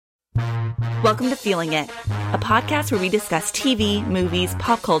Welcome to Feeling It, a podcast where we discuss TV, movies,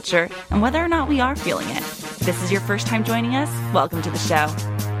 pop culture, and whether or not we are feeling it. If this is your first time joining us, welcome to the show.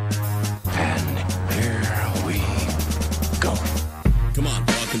 And here we go. Come on,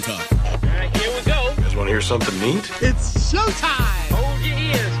 walk and talk. All right, here we go. You guys want to hear something neat? It's showtime. Hold your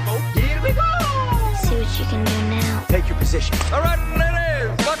ears, folks. Here we go. See what you can do now. Take your position. All right,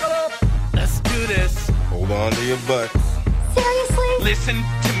 ladies, buckle up. Let's do this. Hold on to your butts. Seriously? Listen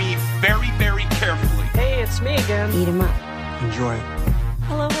to me very, very carefully. Hey, it's me again. Eat 'em up. Enjoy.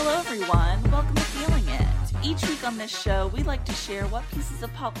 Hello, everyone. Welcome to Feeling It. Each week on this show, we like to share what pieces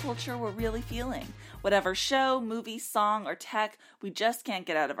of pop culture we're really feeling. Whatever show, movie, song, or tech we just can't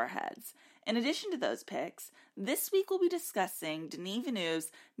get out of our heads. In addition to those picks, this week we'll be discussing Denis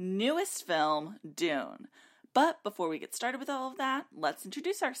Villeneuve's newest film, Dune. But before we get started with all of that, let's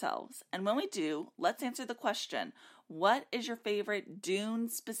introduce ourselves. And when we do, let's answer the question, what is your favorite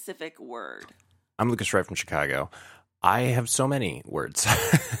Dune-specific word? I'm Lucas Wright from Chicago. I have so many words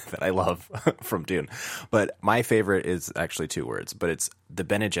that I love from Dune, but my favorite is actually two words, but it's the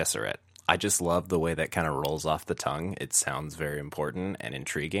Bene Gesserit. I just love the way that kind of rolls off the tongue. It sounds very important and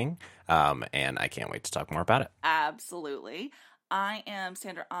intriguing, and I can't wait to talk more about it. Absolutely. I am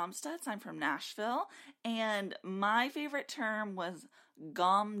Sandra Amstutz. I'm from Nashville, and my favorite term was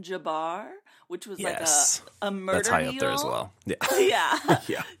Gom Jabbar, which was Yes. like a murder That's high needle. up there as well. Yeah. Yeah.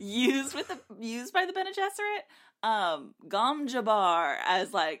 Yeah. Used by the Bene Gesserit. Gom Jabbar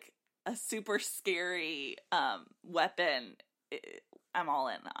as like a super scary weapon. I'm all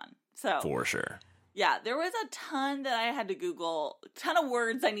in on. So For sure. yeah, there was a ton that I had to Google, ton of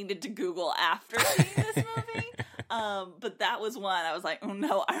words I needed to Google after seeing this movie. But that was one. I was like, oh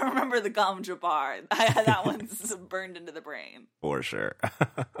no, I remember the Gom Jabbar. That one's burned into the brain. For sure.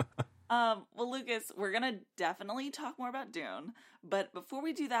 Well, Lucas, we're going to definitely talk more about Dune. But before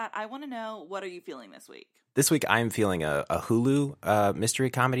we do that, I want to know, what are you feeling this week? This week I'm feeling a Hulu mystery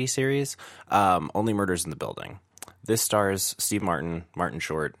comedy series, Only Murders in the Building. This stars Steve Martin, Martin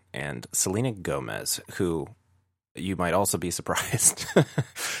Short, and Selena Gomez, who you might also be surprised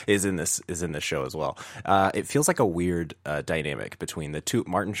is in this show as well. It feels like a weird dynamic between the two,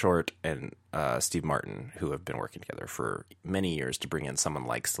 Martin Short and Steve Martin, who have been working together for many years to bring in someone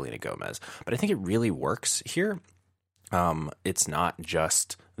like Selena Gomez. But I think it really works here. It's not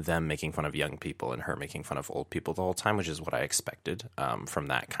just them making fun of young people and her making fun of old people the whole time, which is what I expected from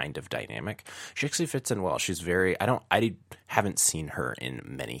that kind of dynamic. She actually fits in well. She's I haven't seen her in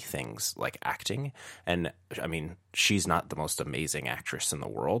many things like acting. And I mean, she's not the most amazing actress in the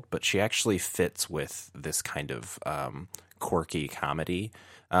world, but she actually fits with this kind of quirky comedy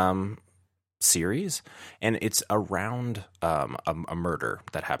series, and it's around a murder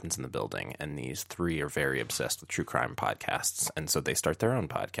that happens in the building, and these three are very obsessed with true crime podcasts, and so they start their own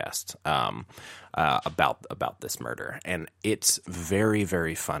podcast about this murder, and it's very,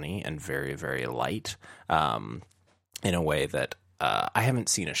 very funny and very, very light in a way that I haven't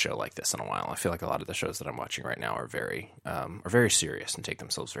seen a show like this in a while. I feel like a lot of the shows that I'm watching right now are very serious and take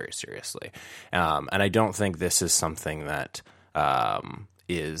themselves very seriously, and I don't think this is something that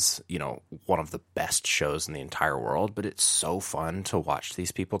is, one of the best shows in the entire world, but it's so fun to watch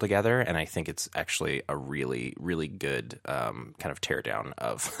these people together, and I think it's actually a really, really good kind of teardown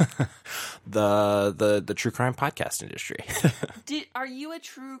of the true crime podcast industry. Are you a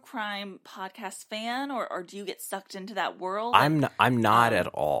true crime podcast fan, or do you get sucked into that world? I'm not at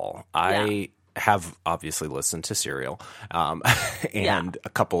all. I have obviously listened to Serial and a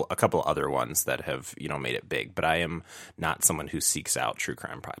couple other ones that have made it big, but I am not someone who seeks out true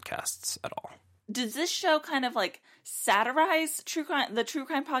crime podcasts at all. Does this show kind of like satirize the true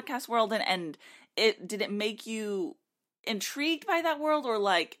crime podcast world, and did it make you intrigued by that world, or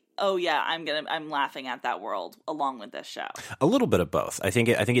like, oh yeah, I'm laughing at that world along with this show? A little bit of both. I think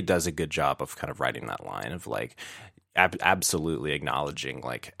it does a good job of kind of writing that line of like absolutely acknowledging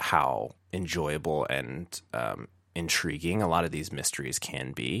like how enjoyable and intriguing a lot of these mysteries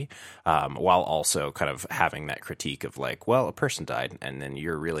can be, while also kind of having that critique of like, well, a person died, and then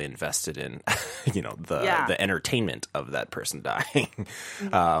you're really invested in the entertainment of that person dying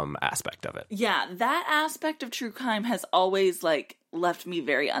aspect of it. Yeah, that aspect of true crime has always like left me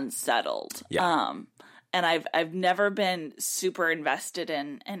very unsettled. Yeah. And I've never been super invested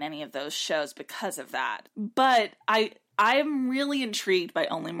in any of those shows because of that. But I'm really intrigued by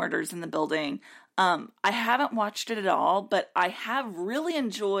Only Murders in the Building. I haven't watched it at all, but I have really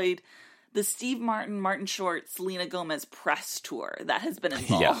enjoyed the Steve Martin Short, Selena Gomez press tour that has been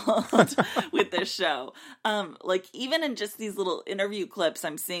involved with this show. Like, even in just these little interview clips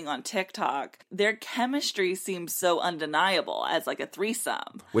I'm seeing on TikTok, their chemistry seems so undeniable as like a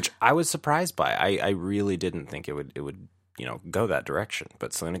threesome. Which I was surprised by. I really didn't think it would go that direction.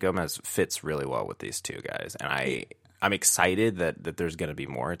 But Selena Gomez fits really well with these two guys, and I'm excited that there's going to be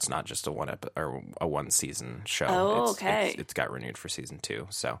more. It's not just a one season show. Oh, okay. It's got renewed for season 2,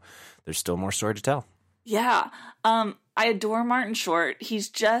 so there's still more story to tell. Yeah. I adore Martin Short. He's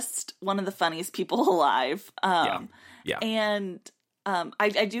just one of the funniest people alive. Yeah. And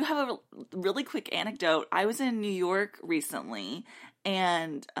I do have a really quick anecdote. I was in New York recently,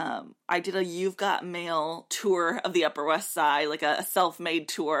 and I did a You've Got Mail tour of the Upper West Side, like a self-made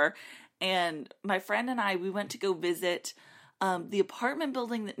tour. And my friend and I, we went to go visit the apartment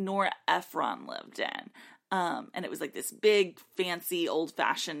building that Nora Ephron lived in. And it was like this big, fancy,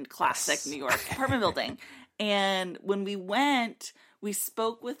 old-fashioned, classic New York apartment building. And when we went, we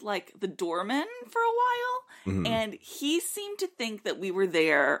spoke with like the doorman for a while. Mm-hmm. And he seemed to think that we were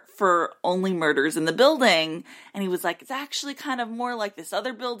there for Only Murders in the Building. And he was like, it's actually kind of more like this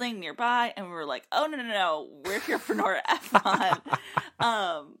other building nearby. And we were like, oh, no. We're here for Nora Ephron.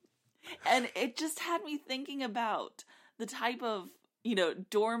 And it just had me thinking about the type of,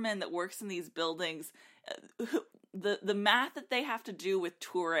 doorman that works in these buildings, the math that they have to do with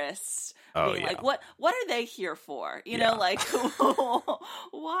tourists. Being like, what are they here for? Like,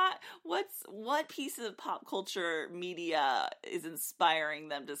 what piece of pop culture media is inspiring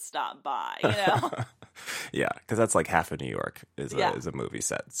them to stop by, Yeah, because that's like half of New York is a movie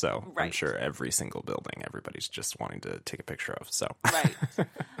set. So right. I'm sure every single building, everybody's just wanting to take a picture of. So right.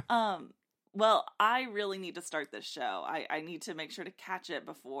 Well, I really need to start this show. I need to make sure to catch it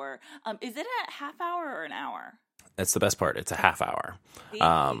before. Is it a half hour or an hour? That's the best part. It's a half hour.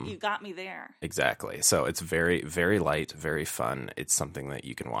 You got me there. Exactly. So it's very, very light, very fun. It's something that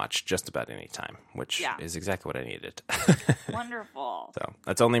you can watch just about any time, which is exactly what I needed. Wonderful. So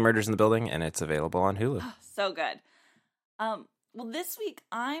that's Only Murders in the Building, and it's available on Hulu. So good. Well, this week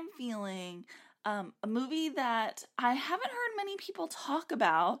I'm feeling a movie that I haven't heard many people talk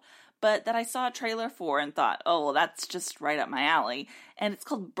about, but that I saw a trailer for and thought, oh, well, that's just right up my alley. And it's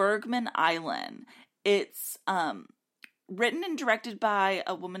called Bergman Island. It's written and directed by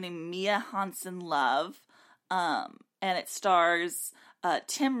a woman named Mia Hansen-Løve, and it stars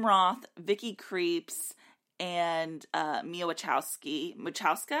Tim Roth, Vicky Krieps, and Mia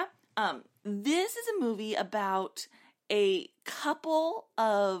Wachowska. This is a movie about a couple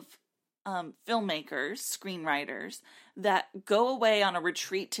of filmmakers, screenwriters, that go away on a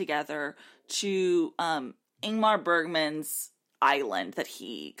retreat together to Ingmar Bergman's island that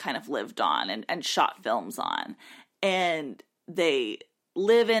he kind of lived on and shot films on. And they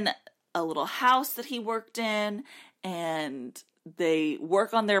live in a little house that he worked in, and they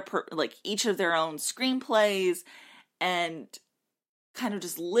work on their each of their own screenplays, and kind of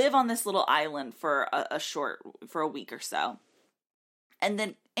just live on this little island for a week or so. And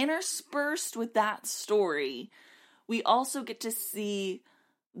then interspersed with that story, we also get to see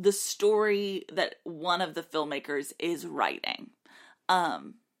the story that one of the filmmakers is writing.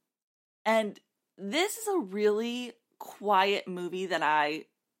 And this is a really quiet movie that I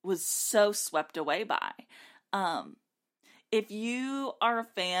was so swept away by. If you are a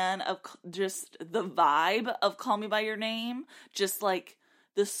fan of just the vibe of Call Me By Your Name, just like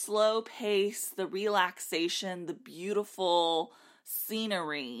the slow pace, the relaxation, the beautiful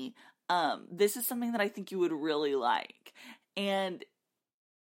scenery, this is something that I think you would really like. And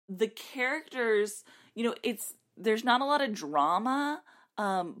the characters, there's not a lot of drama,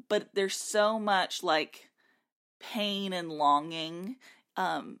 but there's so much like pain and longing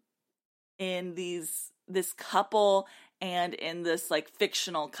in this couple and in this like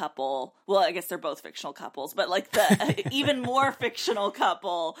fictional couple. Well, I guess they're both fictional couples, but like the even more fictional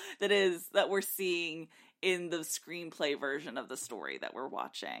couple that we're seeing in the screenplay version of the story that we're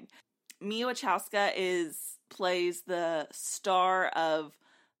watching. Mia Wachowska plays the star of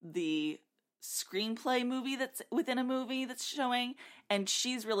the screenplay movie that's within a movie that's showing, and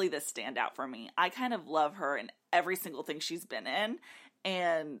she's really the standout for me. I kind of love her in every single thing she's been in,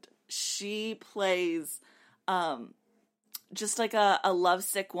 and she plays just like a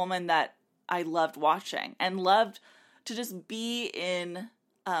lovesick woman that I loved watching and loved to just be in.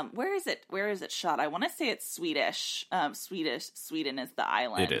 Where is it shot? I want to say it's Swedish. Sweden is the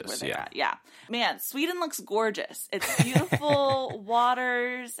island. It is, where they're at. Yeah. Man, Sweden looks gorgeous. It's beautiful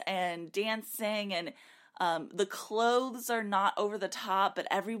waters and dancing, and the clothes are not over the top, but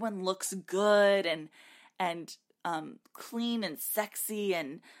everyone looks good and clean and sexy,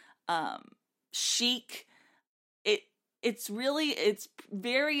 and chic. It's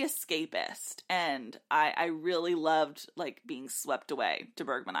very escapist, and I really loved like being swept away to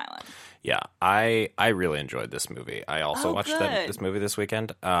Bergman Island. Yeah, I really enjoyed this movie. I also watched this movie this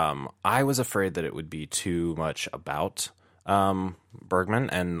weekend. I was afraid that it would be too much about Bergman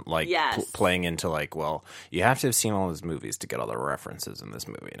and like playing into like, well, you have to have seen all his movies to get all the references in this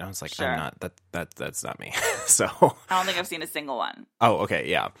movie. And I was like, I'm not that's not me. So I don't think I've seen a single one. Oh, okay,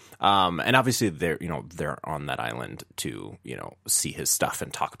 yeah. And obviously they're on that island to, see his stuff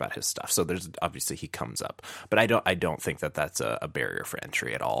and talk about his stuff. So there's obviously he comes up. But I don't think that that's a barrier for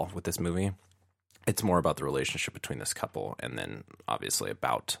entry at all with this movie. It's more about the relationship between this couple, and then obviously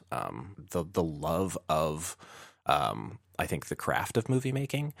about the love of I think the craft of movie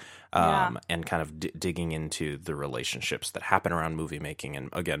making, and kind of digging into the relationships that happen around movie making. And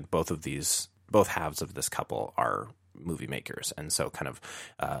again, both halves of this couple are movie makers, and so kind of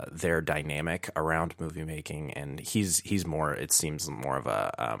their dynamic around movie making. And he's more, it seems, more of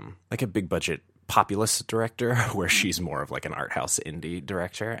a like a big budget populist director, where she's more of like an art house indie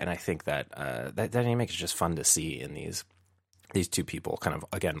director. And I think that that dynamic is just fun to see in these two people, kind of,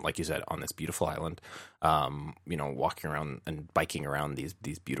 again, like you said, on this beautiful island, walking around and biking around these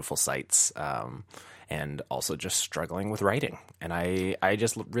beautiful sights, and also just struggling with writing. And I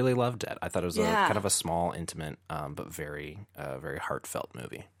just really loved it. I thought it was a kind of a small, intimate, but very, very heartfelt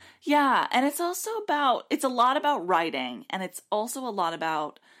movie. Yeah, and it's a lot about writing, and it's also a lot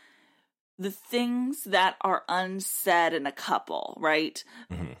about the things that are unsaid in a couple, right?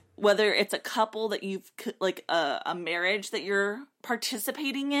 Mm-hmm. Whether it's a couple that you've, like a marriage that you're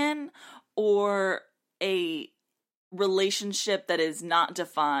participating in, or a relationship that is not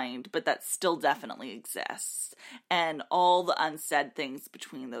defined, but that still definitely exists. And all the unsaid things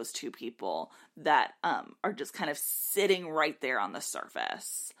between those two people that are just kind of sitting right there on the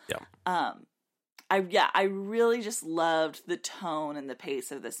surface. Yeah. I really just loved the tone and the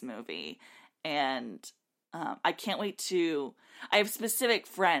pace of this movie. And I can't wait to... I have specific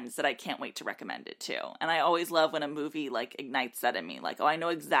friends that I can't wait to recommend it to. And I always love when a movie like ignites that in me. Like, oh, I know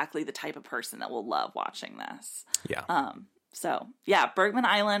exactly the type of person that will love watching this. Yeah. So, yeah, Bergman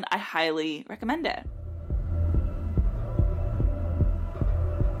Island, I highly recommend it.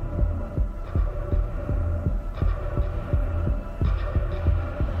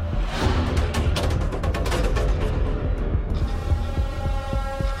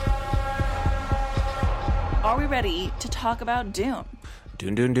 Are we ready to talk about Dune?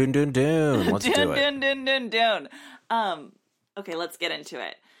 Dune. Let's do it. Dune. Okay, let's get into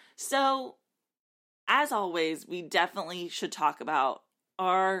it. So, as always, we definitely should talk about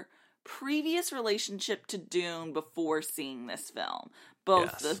our previous relationship to Dune before seeing this film.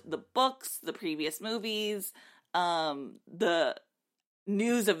 Both the books, the previous movies, the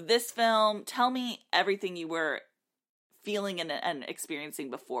news of this film. Tell me everything you were feeling and experiencing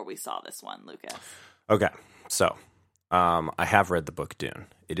before we saw this one, Lucas. Okay, so I have read the book Dune.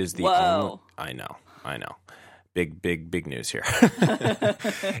 It is the only... I know. Big news here.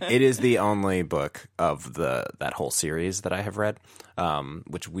 It is the only book of that whole series that I have read,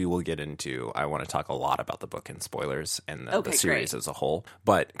 which we will get into. I want to talk a lot about the book and spoilers and the series as a whole.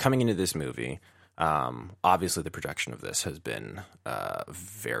 But coming into this movie, obviously the production of this has been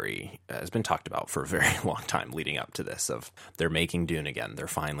talked about for a very long time leading up to this. Of they're making Dune again, they're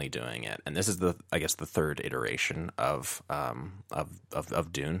finally doing it, and this is the third iteration of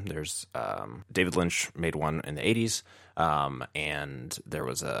Dune. There's David Lynch made one in the 80s, and there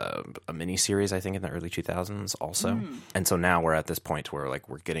was a mini series I think in the early 2000s also, and so now we're at this point where like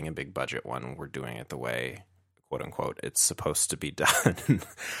we're getting a big budget one. We're doing it the way, quote unquote, it's supposed to be done.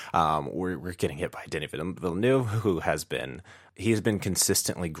 We're getting hit by Denis Villeneuve, who has been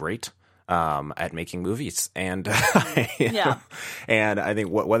consistently great at making movies, and and I think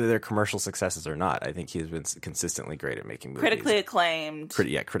whether they're commercial successes or not, I think he's been consistently great at making movies. Critically acclaimed.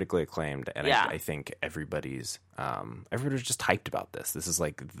 Critically acclaimed, and I think everybody's just hyped about this. This is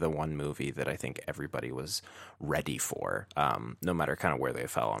like the one movie that I think everybody was ready for, no matter kind of where they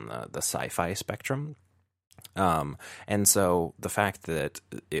fell on the sci-fi spectrum. And so the fact that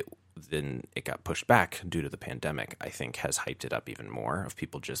it got pushed back due to the pandemic, I think has hyped it up even more, of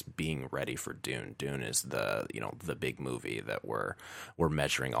people just being ready for Dune. Dune is the big movie that we're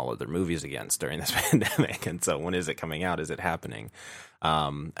measuring all other movies against during this pandemic. And so when is it coming out? Is it happening?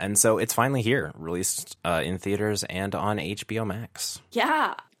 And so it's finally here, released in theaters and on HBO Max.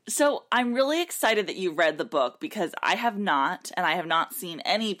 Yeah. So I'm really excited that you read the book, because I have not, and I have not seen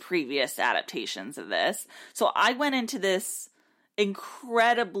any previous adaptations of this. So I went into this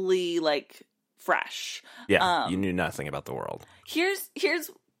incredibly fresh. Yeah, you knew nothing about the world. Here's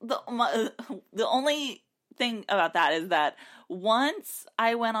the only thing about that is that once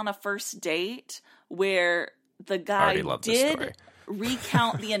I went on a first date where the guy already love this story. did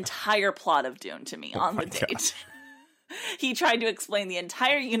recount the entire plot of Dune to me on the date. He tried to explain the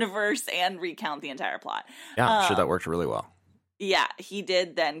entire universe and recount the entire plot. Yeah, I'm sure that worked really well. Yeah, he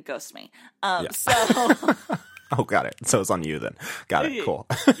did then ghost me. Yeah. So Oh, got it. So it's on you then. Got it. Cool.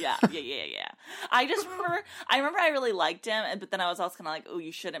 yeah. I remember I really liked him, but then I was also kind of like, oh,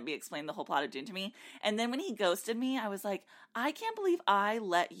 you shouldn't be explaining the whole plot of Dune to me. And then when he ghosted me, I was like, I can't believe I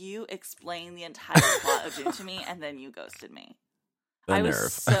let you explain the entire plot of Dune to me, and then you ghosted me. The I nerve.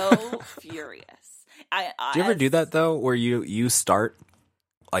 was so furious. Do you ever do that though, where you start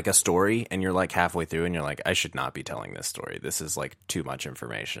like a story and you're like halfway through and you're like, I should not be telling this story. This is like too much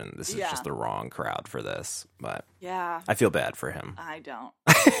information. This is just the wrong crowd for this. But Yeah. I feel bad for him. I don't.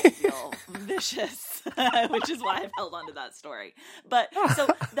 I feel vicious, which is why I've held on to that story. But so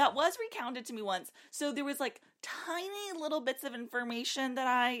that was recounted to me once. So there was like tiny little bits of information that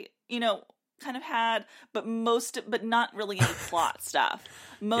I, kind of had, but not really any plot stuff.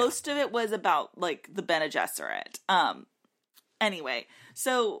 Most of it was about like the Bene Gesserit. Anyway,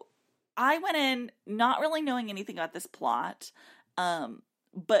 so I went in not really knowing anything about this plot,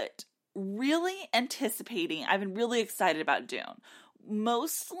 but really anticipating. I've been really excited about Dune,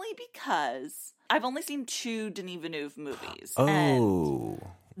 mostly because I've only seen 2 Denis Villeneuve movies. Oh.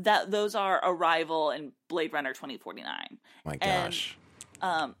 And those are Arrival and Blade Runner 2049. My gosh.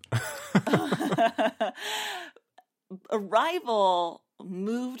 Arrival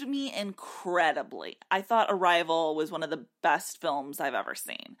moved me incredibly. I thought Arrival was one of the best films I've ever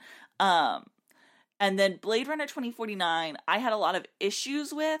seen. And then Blade Runner 2049, I had a lot of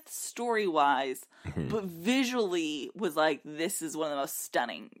issues with story-wise, but visually was like, this is one of the most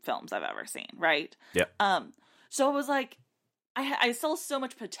stunning films I've ever seen, right? Yeah. So I was like, I saw so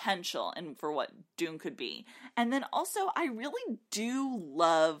much potential for what Dune could be. And then also, I really do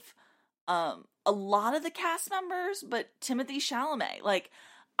love a lot of the cast members, but Timothée Chalamet. Like,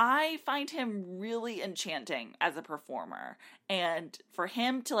 I find him really enchanting as a performer. And for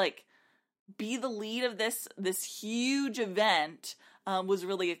him to, like, be the lead of this huge event was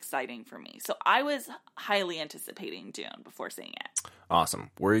really exciting for me. So I was highly anticipating Dune before seeing it.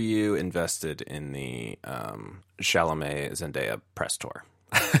 Awesome. Were you invested in the Chalamet Zendaya press tour?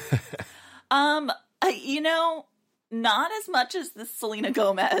 Not as much as the Selena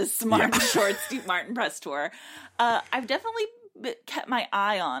Gomez, Martin Short, Steve Martin press tour. I've definitely kept my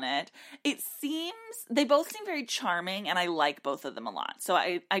eye on it. They both seem very charming, and I like both of them a lot. So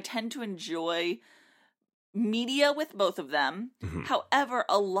I tend to enjoy media with both of them. Mm-hmm. However,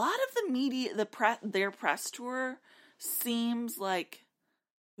 a lot of the media, their press tour seems like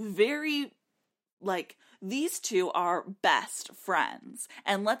very like, these two are best friends,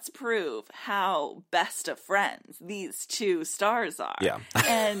 and let's prove how best of friends these two stars are. Yeah.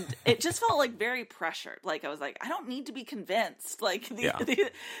 And it just felt like very pressured. Like, I was like, I don't need to be convinced. Like,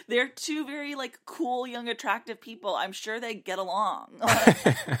 they're two very, like, cool, young, attractive people. I'm sure they get along.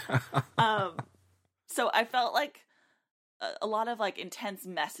 So I felt like a lot of, like, intense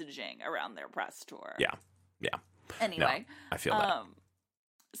messaging around their press tour. Yeah. Anyway. No, I feel that.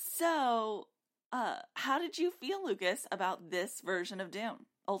 So... how did you feel, Lucas, about this version of Dune,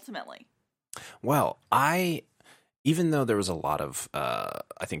 ultimately? Well, even though there was a lot of,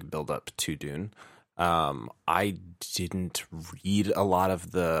 I think, build up to Dune, I didn't read a lot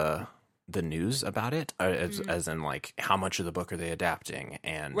of the news about it, as in, like, how much of the book are they adapting,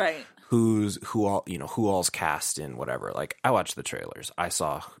 and who all's cast in whatever. Like, I watched the trailers, I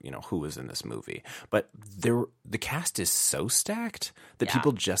saw who was in this movie, but the cast is so stacked that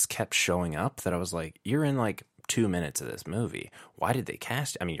people just kept showing up that I was like, you're in like 2 minutes of this movie. Why did they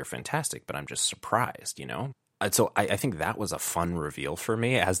cast? I mean, you're fantastic, but I'm just surprised, And so I think that was a fun reveal for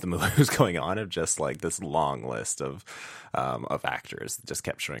me as the movie was going on, of just like this long list of actors that just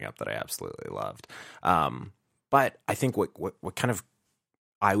kept showing up that I absolutely loved. But I think what kind of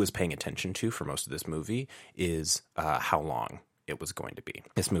I was paying attention to for most of this movie is how long it was going to be.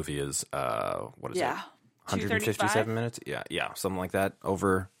 This movie is what is it? 157 minutes? Yeah, something like that.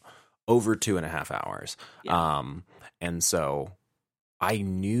 Over 2.5 hours. Yeah. And so I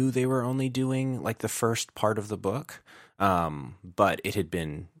knew they were only doing like the first part of the book, but it had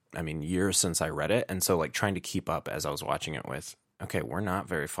been, years since I read it. And so like trying to keep up as I was watching it with, okay, we're not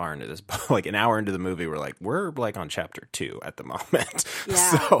very far into this book. Like an hour into the movie, we're like on chapter 2 at the moment. Yeah.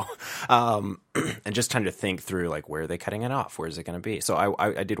 So, and just trying to think through like, where are they cutting it off? Where is it going to be? So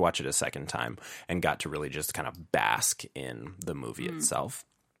I did watch it a second time and got to really just kind of bask in the movie itself.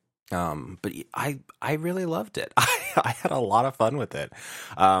 But I really loved it. I had a lot of fun with it.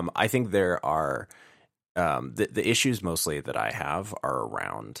 I think there are the issues mostly that I have are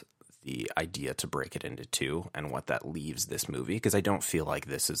around the idea to break it into two and what that leaves this movie, because I don't feel like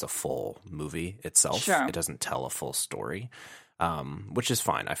this is a full movie itself. Sure. It doesn't tell a full story, which is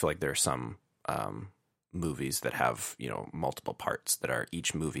fine. I feel like there are some movies that have, multiple parts that are,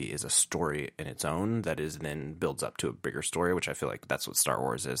 each movie is a story in its own that is then builds up to a bigger story, which I feel like that's what Star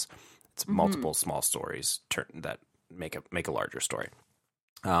Wars is. It's multiple small stories that make a larger story.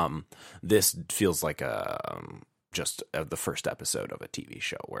 This feels like just the first episode of a TV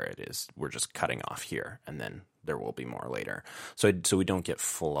show where we're just cutting off here and then there will be more later. So we don't get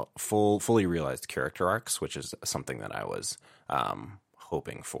fully realized character arcs, which is something that I was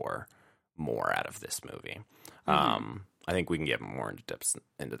hoping for more out of this movie. I think we can get more into depth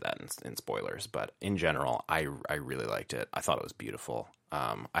into that in spoilers, but in general, I really liked it. I thought it was beautiful.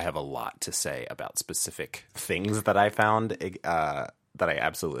 I have a lot to say about specific things that I found that I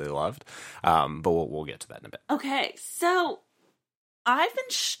absolutely loved, but we'll get to that in a bit. Okay, so I've been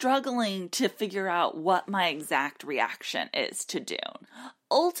struggling to figure out what my exact reaction is to Dune.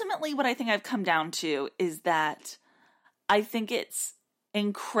 Ultimately, what I think I've come down to is that I think it's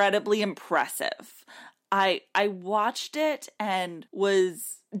incredibly impressive. I watched it and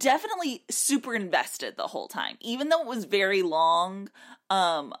was definitely super invested the whole time. Even though it was very long,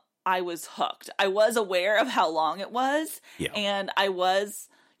 I was hooked. I was aware of how long it was, and I was,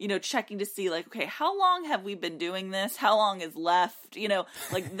 checking to see, like, okay, how long have we been doing this? How long is left?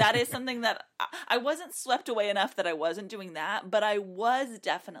 That is something that I wasn't swept away enough that I wasn't doing that, but I was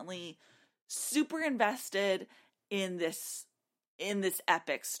definitely super invested in this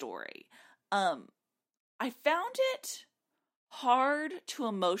epic story. I found it hard to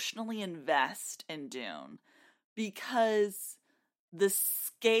emotionally invest in Dune because the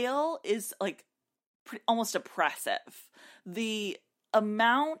scale is almost oppressive. The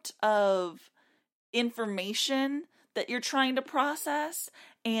amount of information that you're trying to process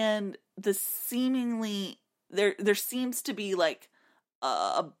and the seemingly there seems to be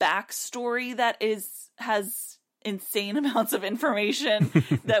a backstory that has insane amounts of information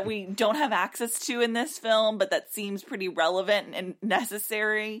that we don't have access to in this film, but that seems pretty relevant and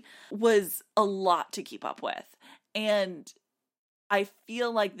necessary, was a lot to keep up with. And I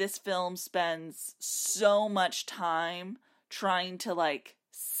feel like this film spends so much time trying to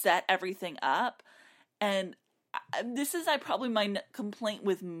set everything up. And this is probably my complaint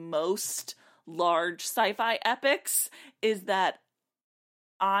with most large sci-fi epics, is that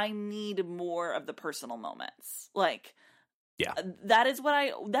I need more of the personal moments. That's what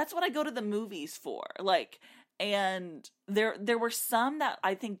I go to the movies for. And there were some that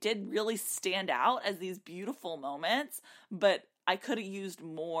I think did really stand out as these beautiful moments, but I could have used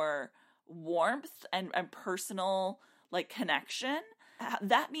more warmth and personal connection.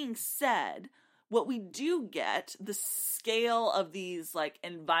 That being said, what we do get, the scale of these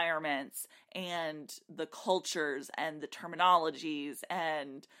environments and the cultures and the terminologies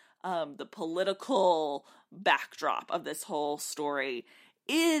and the political backdrop of this whole story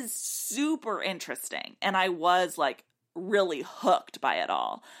is super interesting. And I was really hooked by it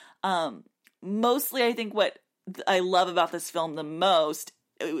all. Mostly I think what I love about this film the most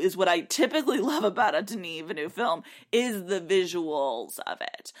is what I typically love about a Denis Villeneuve film is the visuals of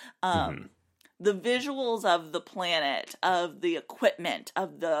it. The visuals of the planet, of the equipment,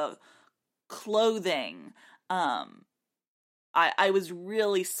 of the clothing, I was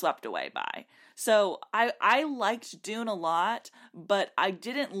really swept away by. So I liked Dune a lot, but I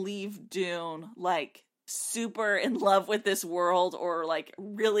didn't leave Dune super in love with this world or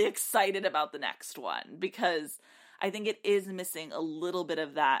really excited about the next one, because I think it is missing a little bit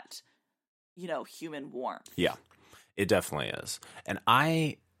of that, human warmth. Yeah, it definitely is. And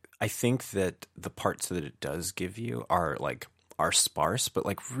I think that the parts that it does give you are sparse, but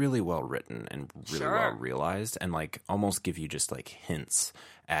really well written and really well realized, and almost give you just hints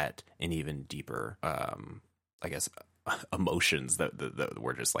at an even deeper, I guess, emotions that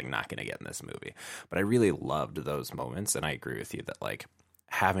we're just not going to get in this movie. But I really loved those moments, and I agree with you that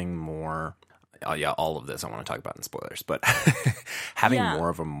having more. Oh yeah, all of this I want to talk about in spoilers, but having more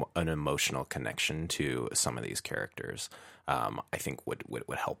of an emotional connection to some of these characters, I think would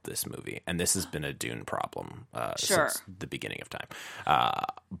help this movie. And this has been a Dune problem since the beginning of time.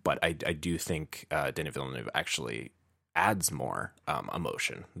 But I do think Denis Villeneuve actually adds more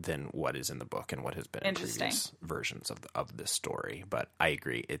emotion than what is in the book and what has been in previous versions of this story. But I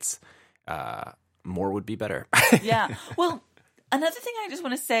agree, it's more would be better. Yeah, well. Another thing I just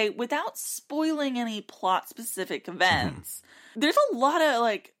want to say, without spoiling any plot-specific events, there's a lot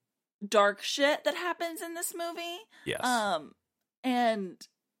of, dark shit that happens in this movie. Yes. And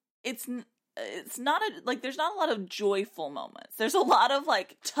it's not there's not a lot of joyful moments. There's a lot of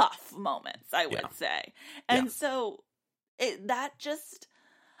like tough moments, I would say. And so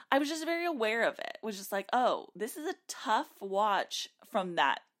I was just very aware of it. It was just like, oh, this is a tough watch from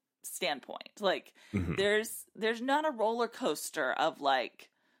that standpoint. Like there's not a roller coaster of like,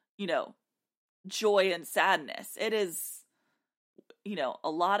 you know, joy and sadness. It is, you know, a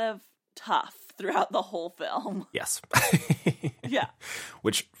lot of tough throughout the whole film. Yes. Yeah.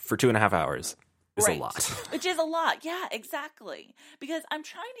 Which for 2.5 hours is Right. a lot. Which is a lot. Yeah, exactly. Because I'm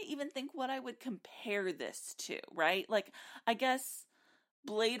trying to even think what I would compare this to, right? Like, I guess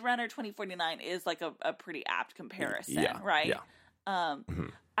Blade Runner 2049 is like a pretty apt comparison, right? Yeah.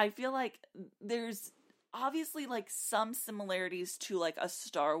 I feel like there's obviously like some similarities to like a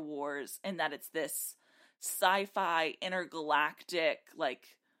Star Wars in that it's this sci-fi intergalactic like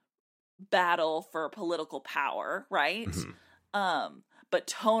battle for political power, right? But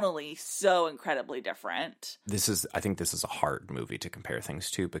tonally so incredibly different. I think this is a hard movie to compare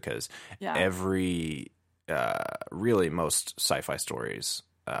things to because really most sci-fi stories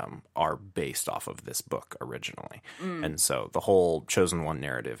are based off of this book originally. And so the whole Chosen One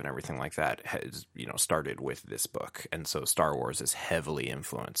narrative and everything like that has, you know, started with this book. And so Star Wars is heavily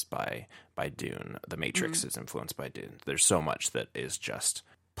influenced by Dune. The Matrix is influenced by Dune. There's so much that is just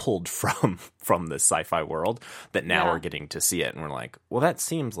pulled from the sci-fi world that now we're getting to see it and we're like, well, that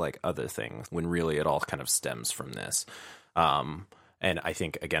seems like other things, when really it all kind of stems from this. And I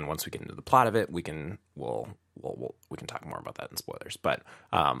think, again, once we get into the plot of it, we can talk more about that in spoilers. But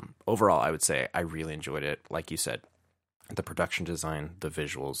overall, I would say I really enjoyed it. Like you said, the production design, the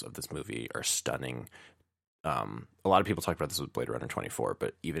visuals of this movie are stunning. A lot of people talk about this with Blade Runner 24,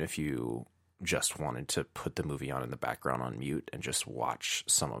 but even if you just wanted to put the movie on in the background on mute and just watch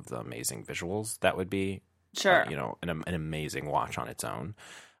some of the amazing visuals, that would be you know, an amazing watch on its own.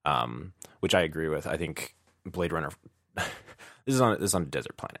 Which I agree with. I think Blade Runner this is on a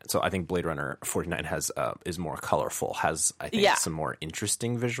desert planet, so I think Blade Runner 49 is more colorful, has I think some more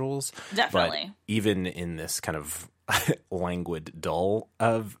interesting visuals. Definitely. But even in this kind of languid dull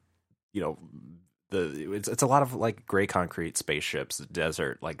of, you know, it's a lot of like gray concrete, spaceships,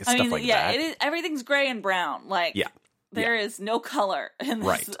 desert, like stuff like that. Yeah, it is, everything's gray and brown. Like there is no color in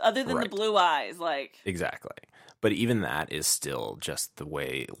this other than the blue eyes. Like exactly. But even that is still just the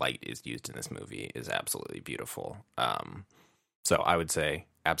way light is used in this movie is absolutely beautiful. So I would say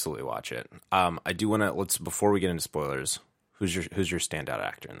absolutely watch it. I do want to before we get into spoilers, who's your standout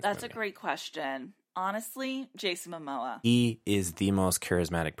actor in this movie? That's a great question. Honestly, Jason Momoa. He is the most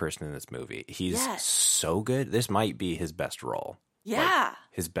charismatic person in this movie. He's so good. This might be his best role. Yeah. Like,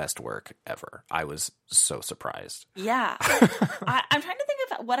 his best work ever. I was so surprised. Yeah. I'm trying to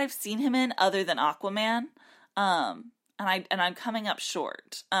think of what I've seen him in other than Aquaman. And I'm coming up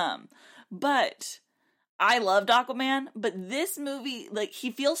short. But I loved Aquaman, but this movie, like,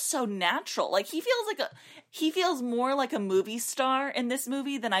 he feels so natural. Like, he feels more like a movie star in this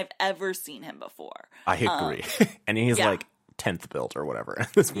movie than I've ever seen him before. I agree. And he's like 10th built or whatever in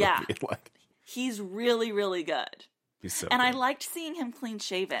this movie. Yeah. Like, he's really, really good. He's so and good. I liked seeing him clean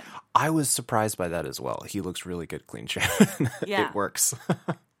shaven. I was surprised by that as well. He looks really good clean shaven. Yeah. It works.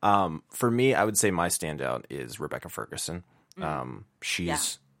 For me, I would say my standout is Rebecca Ferguson.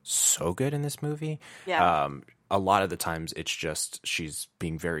 She's so good in this movie. Yeah. A lot of the times it's just she's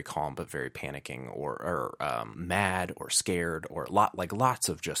being very calm but very panicking or mad or scared or lots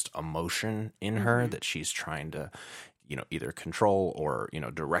of just emotion in her that she's trying to, you know, either control or, you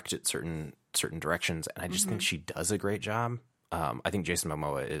know, direct it certain directions. And I just think she does a great job. I think Jason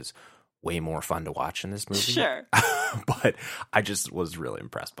Momoa is way more fun to watch in this movie. Sure. But I just was really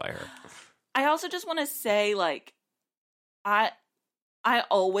impressed by her. I also just want to say, like, I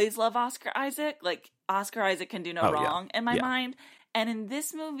always love Oscar Isaac. Like, Oscar Isaac can do no wrong in my mind. And in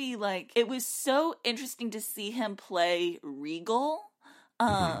this movie, like, it was so interesting to see him play Regal.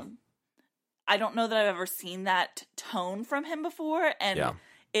 I don't know that I've ever seen that tone from him before, and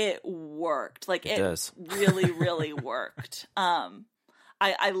it worked. Like, it does. really, really worked.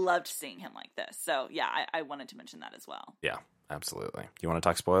 I loved seeing him like this. So, yeah, I wanted to mention that as well. Yeah, absolutely. You want to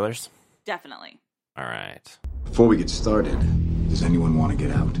talk spoilers? Definitely. All right. Before we get started, does anyone want to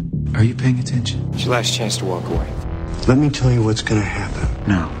get out? Are you paying attention? It's your last chance to walk away. Let me tell you what's going to happen.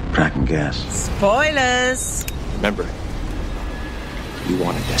 No. Tracking gas. Spoilers! Remember, you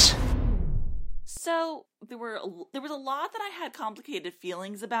wanted this. So there was a lot that I had complicated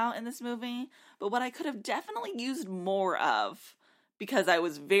feelings about in this movie, but what I could have definitely used more of, because I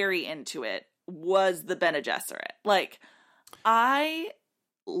was very into it, was the Bene Gesserit. Like, I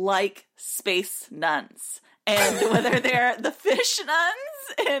like space nuns. And whether they're the fish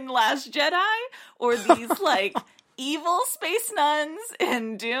nuns in Last Jedi or these like evil space nuns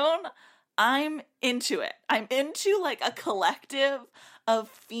in Dune, I'm into it. I'm into like a collective of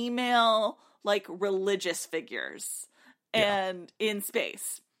female like religious figures and in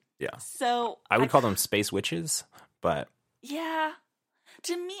space. Yeah. So I would call them space witches, but yeah.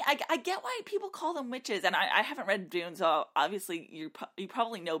 To me, I get why people call them witches, and I haven't read Dune, so obviously you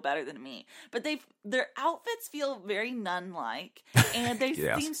probably know better than me. But their outfits feel very nun-like, and they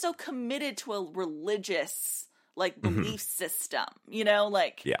seem so committed to a religious like belief system, you know?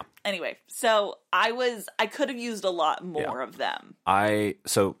 Like, anyway, so I could have used a lot more of them.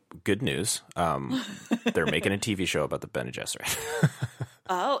 So good news. They're making a TV show about the Bene Gesserit.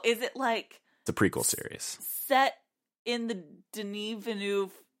 Oh, is it like it's a prequel series set in the Denis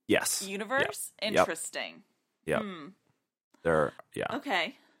Villeneuve universe? Yep. Interesting. Yep. They're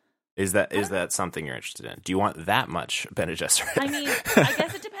Okay. Is that something you're interested in? Do you want that much Bene Gesserit? I mean, I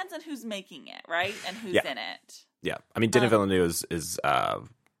guess it depends on who's making it, right? And who's in it. Yeah. I mean, Denis Villeneuve is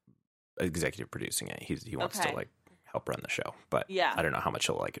executive producing it. He wants to like help run the show, but I don't know how much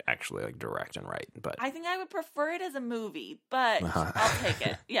he'll like actually like direct and write. But I think I would prefer it as a movie, but I'll take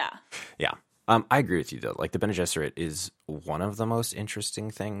it. Yeah. Yeah. I agree with you though. Like the Bene Gesserit is one of the most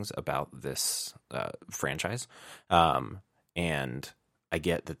interesting things about this franchise, and I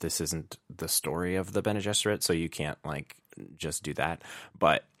get that this isn't the story of the Bene Gesserit, so you can't like just do that.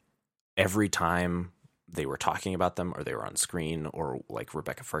 But every time they were talking about them, or they were on screen, or like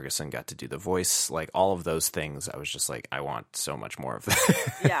Rebecca Ferguson got to do the voice, like all of those things, I was just like, I want so much more of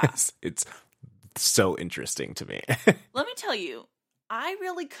that. Yeah, it's so interesting to me. Let me tell you, I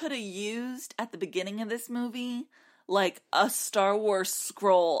really could have used at the beginning of this movie like a Star Wars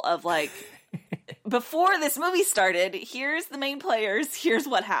scroll of like, before this movie started, here's the main players, here's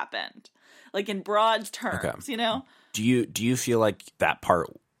what happened. Like in broad terms, you know? Do you feel like that part,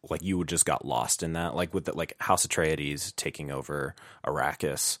 like you just got lost in that? Like with the, like House Atreides taking over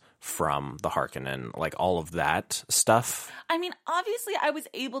Arrakis from the Harkonnen, like all of that stuff? I mean, obviously I was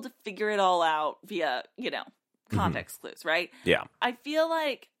able to figure it all out via, you know, context clues, right? Yeah. I feel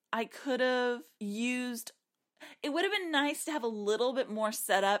like I could have used, it would have been nice to have a little bit more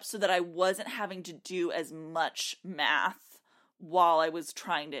setup so that I wasn't having to do as much math while I was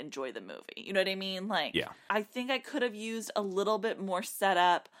trying to enjoy the movie. You know what I mean? Like, I think I could have used a little bit more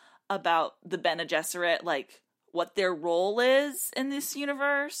setup about the Bene Gesserit, like what their role is in this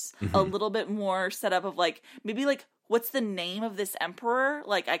universe. A little bit more setup of like, maybe like, what's the name of this emperor?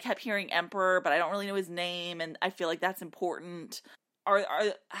 Like, I kept hearing emperor, but I don't really know his name, and I feel like that's important. Are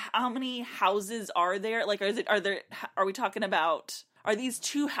how many houses are there? Like, are we talking about, are these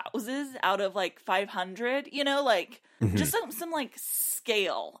 2 houses out of like 500? You know, like just some like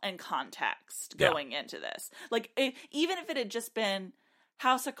scale and context going into this. Like, even if it had just been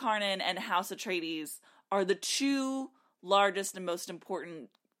House of Harkonnen and House Atreides are the 2 largest and most important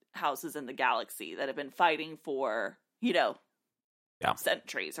houses in the galaxy that have been fighting for, you know,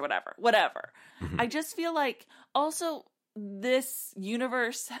 centuries or whatever. I just feel like also this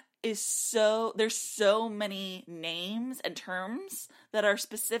universe is there's so many names and terms that are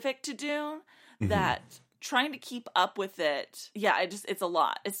specific to Dune that trying to keep up with it, it's a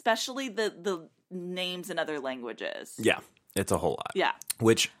lot, especially the names in other languages. Yeah. It's a whole lot. Yeah.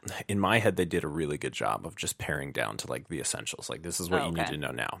 Which, in my head, they did a really good job of just paring down to, like, the essentials. Like, this is what you need to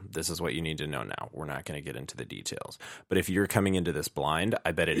know now. This is what you need to know now. We're not going to get into the details. But if you're coming into this blind,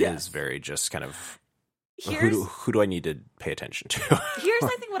 I bet it is very just kind of, who do I need to pay attention to? Here's,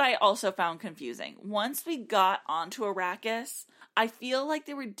 I think, what I also found confusing. Once we got onto Arrakis, I feel like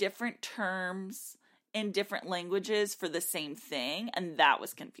there were different terms in different languages for the same thing, and that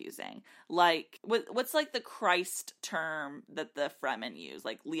was confusing. Like, what's like the Christ term that the Fremen use,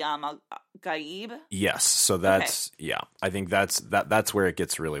 like Liam Gaib? Yes, so that's I think that's where it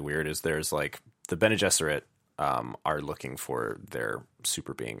gets really weird. Is there's like the Bene Gesserit are looking for their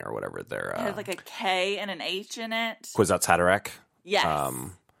super being or whatever. Their it has like a K and an H in it. Kwisatz Haderach. Yes.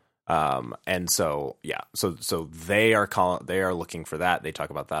 And so so they are looking for that. They talk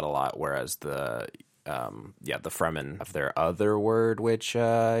about that a lot. Whereas the Fremen have their other word, which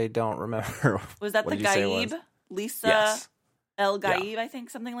I don't remember. Was that the Gaib? Lisa El Gaib, I think,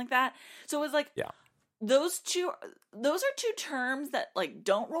 something like that. So it was like, those are 2 terms that like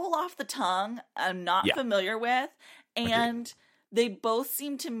don't roll off the tongue. I'm not familiar with, and they both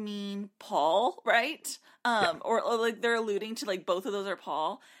seem to mean Paul, right? Or like they're alluding to like both of those are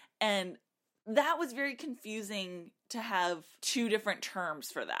Paul, and that was very confusing to have two different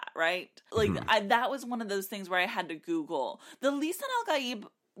terms for that, right? Like, that was one of those things where I had to Google. The Lisan al-Gaib,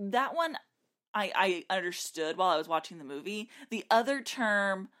 that one I understood while I was watching the movie. The other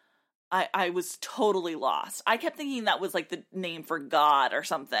term, I was totally lost. I kept thinking that was like the name for God or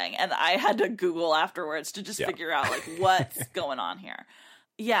something, and I had to Google afterwards to just figure out like what's going on here.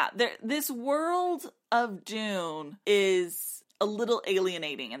 Yeah, this world of Dune is a little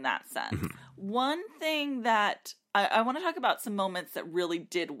alienating in that sense. One thing that I want to talk about, some moments that really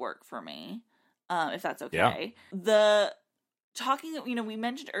did work for me, if that's okay. Yeah. We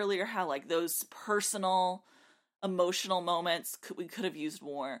mentioned earlier how like those personal, emotional moments we could have used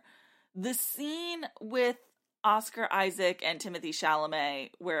more. The scene with Oscar Isaac and Timothée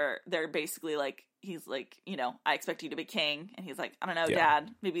Chalamet, where they're basically like, he's like, I expect you to be king. And he's like, I don't know,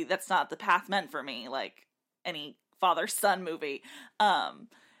 Dad, maybe that's not the path meant for me. Like any father-son movie.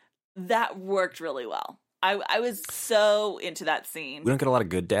 That worked really well. I was so into that scene. We don't get a lot of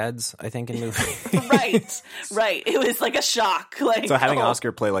good dads, I think, in movies. Right. It was like a shock. Like, so having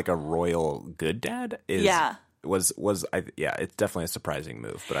Oscar play like a royal good dad was it's definitely a surprising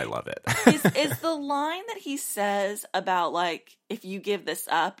move, but I love it. is the line that he says about like, if you give this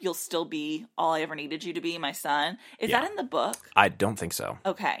up, you'll still be all I ever needed you to be, my son. Is that in the book? I don't think so.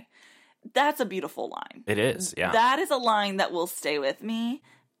 Okay. That's a beautiful line. It is, yeah. That is a line that will stay with me.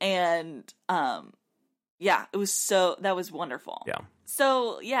 And that was wonderful. Yeah.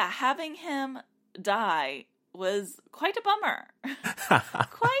 So having him die was quite a bummer.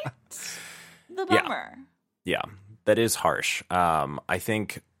 Quite the bummer. Yeah, that is harsh. I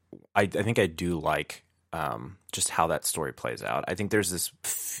think I do like just how that story plays out. I think there's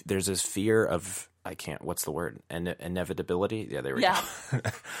this fear of, what's the word? Inevitability? Yeah, there we go.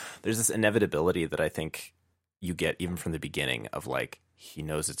 There's this inevitability that I think you get even from the beginning of like, he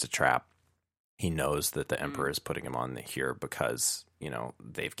knows it's a trap. He knows that the Emperor is putting him on here because,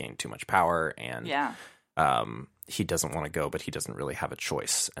 they've gained too much power and he doesn't want to go, but he doesn't really have a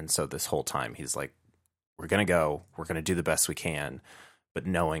choice. And so this whole time he's like, we're going to go, we're going to do the best we can, but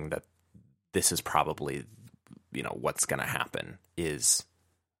knowing that this is probably, what's going to happen is,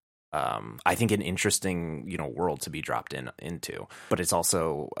 I think an interesting, world to be dropped into, but it's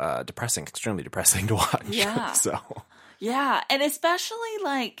also depressing, extremely depressing to watch. Yeah. So. Yeah. And especially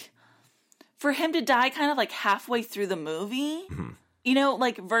like for him to die kind of like halfway through the movie,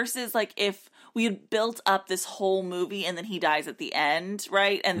 like versus like if we had built up this whole movie and then he dies at the end.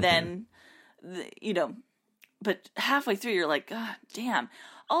 Right. And then, but halfway through you're like, God damn.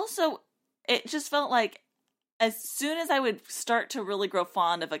 Also, it just felt like as soon as I would start to really grow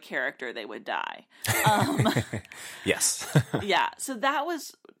fond of a character, they would die. Yes. Yeah. So that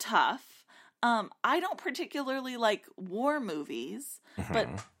was tough. I don't particularly like war movies, but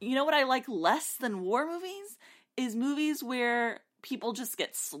you know what I like less than war movies is movies where people just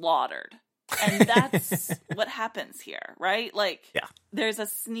get slaughtered. And that's what happens here, right? Like, there's a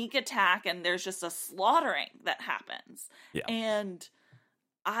sneak attack and there's just a slaughtering that happens. Yeah. And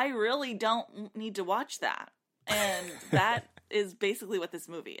I really don't need to watch that. And that is basically what this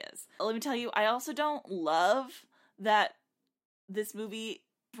movie is. Let me tell you, I also don't love that this movie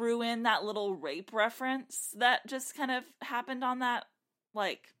threw in that little rape reference that just kind of happened on that,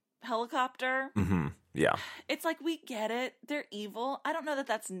 like, helicopter. Yeah. It's like, we get it. They're evil. I don't know that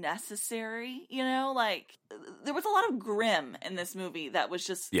that's necessary, Like, there was a lot of grim in this movie that was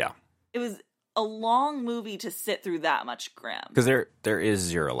just... Yeah. It was a long movie to sit through that much grim. Because there is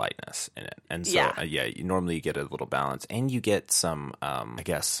zero lightness in it. And so, you normally get a little balance. And you get some,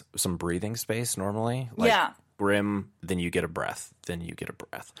 some breathing space normally. Like, grim, then you get a breath. Then you get a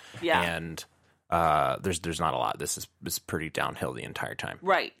breath. Yeah. And... there's not a lot. This is pretty downhill the entire time.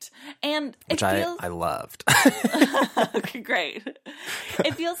 Right. And which I loved. Okay, great.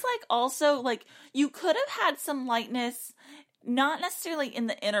 It feels like also like you could have had some lightness, not necessarily in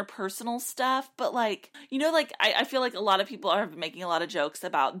the interpersonal stuff, but like, like I feel like a lot of people are making a lot of jokes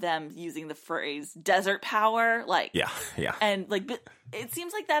about them using the phrase desert power. Like, yeah. And like, but it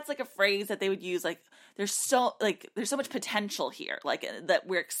seems like that's like a phrase that they would use like, there's so much potential here, like that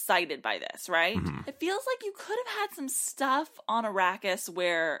we're excited by this, right? It feels like you could have had some stuff on Arrakis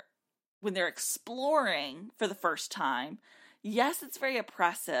where when they're exploring for the first time, yes, it's very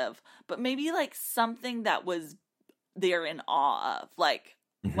oppressive, but maybe like something that was they're in awe of, like,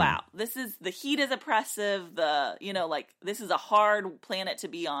 wow, the heat is oppressive, like this is a hard planet to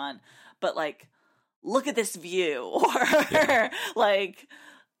be on, but like, look at this view, or like,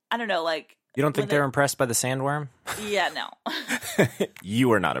 I don't know, like, you don't think they're impressed by the sandworm? Yeah, no.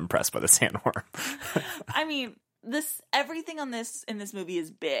 You are not impressed by the sandworm. I mean, everything in this movie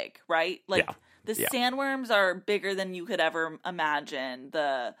is big, right? Like the sandworms are bigger than you could ever imagine.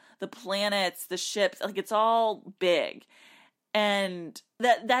 The planets, the ships, like it's all big. And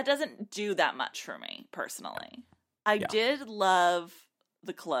that doesn't do that much for me personally. I did love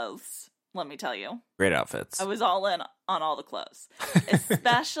the clothes, let me tell you. Great outfits. I was all in on all the clothes.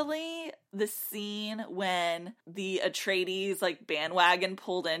 Especially the scene when the Atreides like bandwagon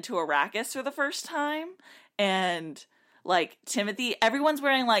pulled into Arrakis for the first time. And like Timothy, everyone's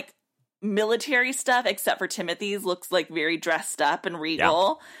wearing like military stuff except for Timothy's looks like very dressed up and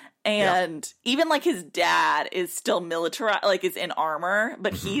regal. Yeah. And even like his dad is still militarized, like is in armor,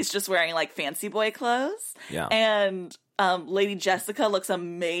 but he's just wearing like fancy boy clothes. Yeah. And Lady Jessica looks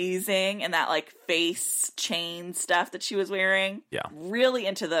amazing in that like face chain stuff that she was wearing. Yeah. Really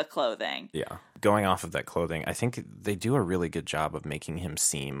into the clothing. Yeah. Going off of that clothing, I think they do a really good job of making him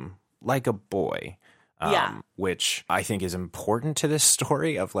seem like a boy. Which I think is important to this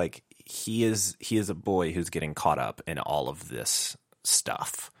story of like he is a boy who's getting caught up in all of this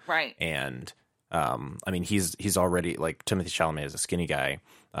stuff. Right. And I mean he's already like Timothée Chalamet is a skinny guy.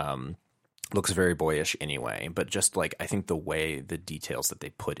 Looks very boyish anyway, but just like I think the details that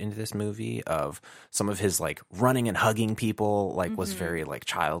they put into this movie of some of his like running and hugging people like was very like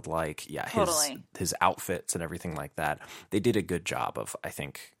childlike. Yeah, his outfits and everything like that. They did a good job of I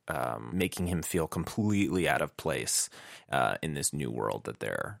think making him feel completely out of place in this new world that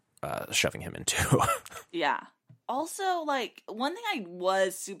they're shoving him into. Yeah. Also, like, one thing I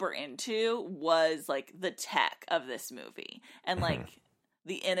was super into was, like, the tech of this movie. And, like,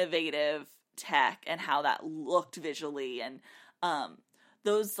 the innovative tech and how that looked visually. And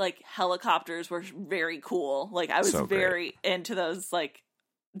those, like, helicopters were very cool. Like, I was very into those, like,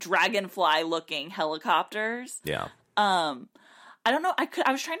 dragonfly-looking helicopters. Yeah. I don't know.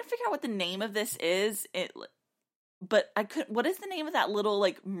 I was trying to figure out what the name of this is. But I couldn't. What is the name of that little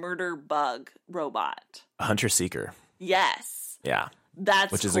like murder bug robot? Hunter Seeker. Yes. Yeah.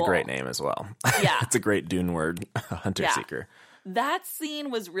 Which is a great name as well. Yeah. It's a great Dune word. Hunter Seeker. That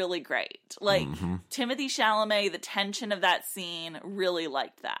scene was really great. Like Timothée Chalamet, the tension of that scene, really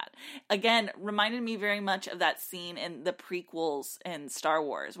liked that. Again, reminded me very much of that scene in the prequels in Star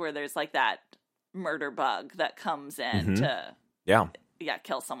Wars where there's like that murder bug that comes in to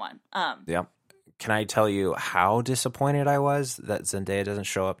kill someone. Yeah. Can I tell you how disappointed I was that Zendaya doesn't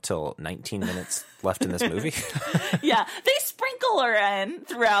show up till 19 minutes left in this movie? Yeah, they sprinkle her in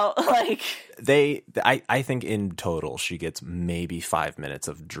throughout, like... I think in total she gets maybe 5 minutes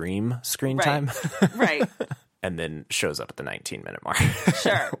of dream screen time. Right. And then shows up at the 19-minute mark.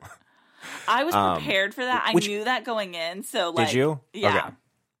 Sure. I was prepared for that. I knew that going in, so like... Did you? Yeah. Okay.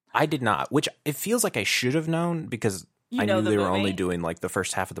 I did not, which it feels like I should have known because... I knew they were only doing like the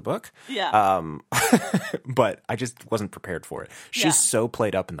first half of the book. Yeah. But I just wasn't prepared for it. She's so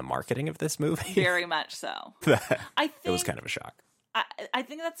played up in the marketing of this movie. Very much so. It was kind of a shock. I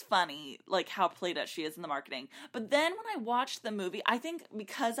think that's funny, like how played up she is in the marketing. But then when I watched the movie, I think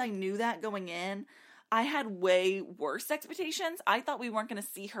because I knew that going in, I had way worse expectations. I thought we weren't going to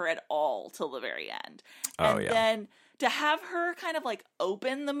see her at all till the very end. And then to have her kind of like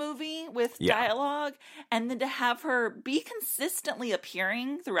open the movie with dialogue and then to have her be consistently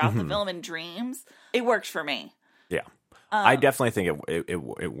appearing throughout the film in dreams, it worked for me. Yeah. I definitely think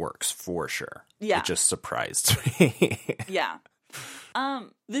it works for sure. Yeah. It just surprised me. Yeah.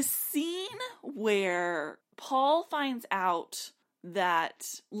 The scene where Paul finds out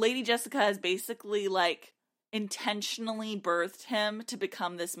that Lady Jessica has basically like intentionally birthed him to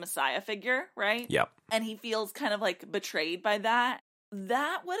become this messiah figure, right? Yep. And he feels kind of like betrayed by that.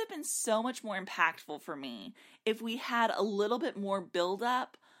 That would have been so much more impactful for me if we had a little bit more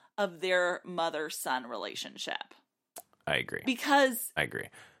buildup of their mother-son relationship. I agree. Because I agree.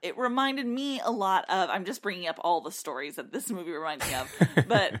 It reminded me a lot of, I'm just bringing up all the stories that this movie reminds me of,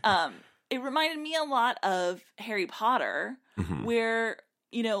 but it reminded me a lot of Harry Potter, where,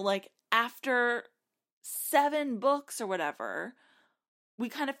 you know, like after 7 books or whatever, we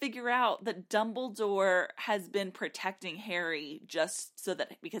kind of figure out that Dumbledore has been protecting Harry just so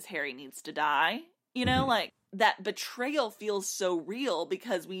that, because Harry needs to die, you know, like that betrayal feels so real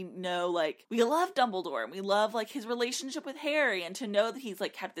because we know, like, we love Dumbledore and we love like his relationship with Harry, and to know that he's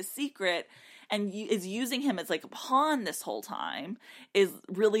like kept the secret and is using him as like a pawn this whole time is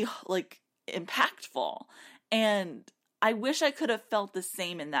really like impactful. And I wish I could have felt the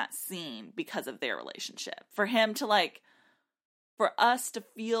same in that scene because of their relationship. For him to like, for us to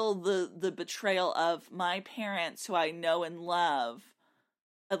feel the betrayal of my parents who I know and love,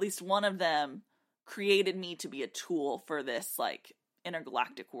 at least one of them created me to be a tool for this like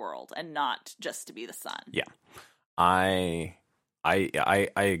intergalactic world and not just to be the sun. Yeah. I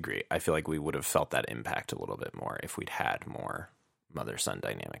agree. I feel like we would have felt that impact a little bit more if we'd had more mother-son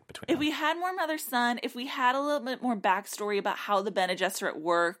dynamic between them. If we had more mother-son, if we had a little bit more backstory about how the Bene Gesserit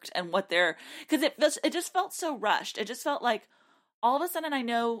worked and what they're... Because it just felt so rushed. It just felt like all of a sudden I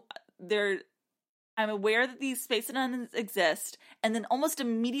know I'm aware that these space nuns exist, and then almost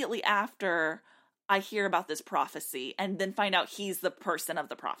immediately after I hear about this prophecy and then find out he's the person of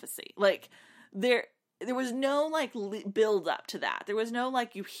the prophecy. Like, there was no, like, build up to that. There was no,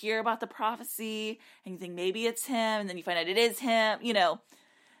 like, you hear about the prophecy and you think maybe it's him, and then you find out it is him, you know.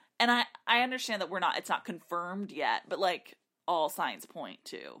 And I understand that it's not confirmed yet, but, like, all signs point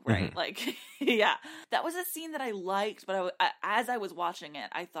to, right? Mm-hmm. Like, yeah. That was a scene that I liked, but as I was watching it,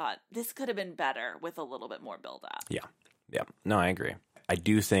 I thought this could have been better with a little bit more build up. Yeah. Yeah. No, I agree. I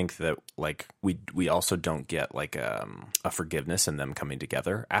do think that, like, we also don't get, like, a forgiveness in them coming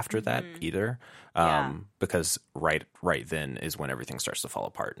together after that either. Because right then is when everything starts to fall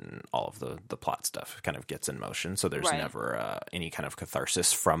apart and all of the plot stuff kind of gets in motion. So there's never any kind of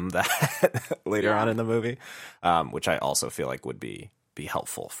catharsis from that later on in the movie, which I also feel like would be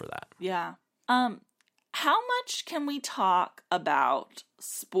helpful for that. Yeah. How much can we talk about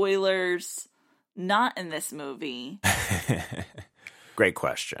spoilers not in this movie? Great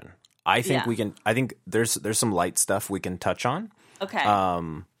question. I think we can. I think there's some light stuff we can touch on. Okay.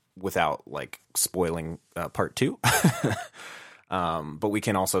 Without, like, spoiling part 2. But we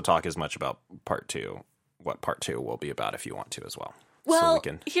can also talk as much about part 2, what part 2 will be about, if you want to as well. Well, so we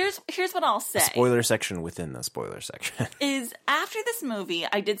can, here's what I'll say. The spoiler section within the spoiler section is after this movie,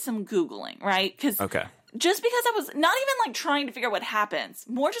 I did some Googling, right? Just because I was not even, like, trying to figure out what happens,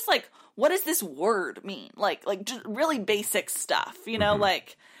 more just like, what does this word mean? Like just really basic stuff, you know,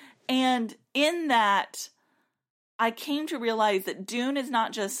 like, and in that, I came to realize that Dune is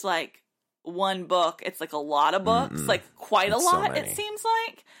not just, like, one book. It's, like, a lot of books, like, quite a lot, it seems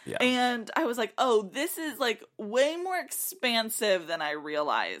like. Yeah. And I was like, oh, this is, like, way more expansive than I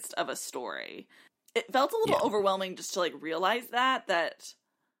realized of a story. It felt a little overwhelming just to, like, realize that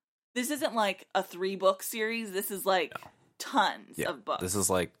this isn't, like, a 3-book series. This is, like, tons of books. This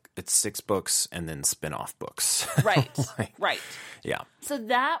is, like, it's 6 books and then spin-off books. Right, like, right. Yeah. So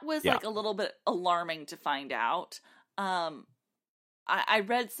that was, like, a little bit alarming to find out. I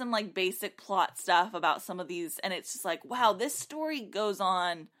read some, like, basic plot stuff about some of these, and it's just like, wow, this story goes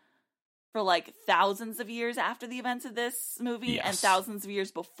on for, like, thousands of years after the events of this movie and thousands of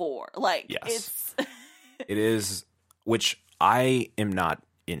years before. Like, it's... It is, which I am not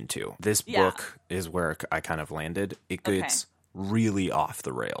into. This book is where I kind of landed. It gets really off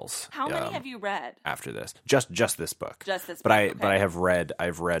the rails. How many have you read after this? Just this book. Just this book. But I've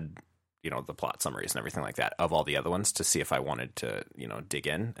read, you know, the plot summaries and everything like that of all the other ones to see if I wanted to, you know, dig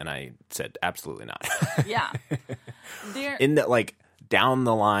in, and I said absolutely not. Yeah. In that, like, down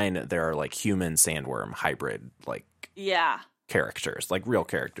the line there are, like, human sandworm hybrid, like, characters, like real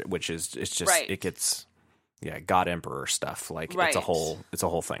character, which is it's just it gets God Emperor stuff, like it's a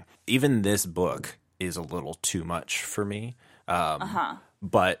whole thing. Even this book is a little too much for me.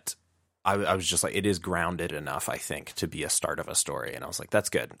 But I was just like, it is grounded enough, I think, to be a start of a story. And I was like, that's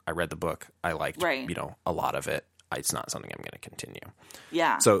good. I read the book. I liked, you know, a lot of it. It's not something I'm going to continue.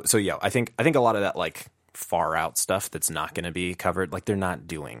 Yeah. So yeah, I think a lot of that, like, far out stuff that's not going to be covered, like, they're not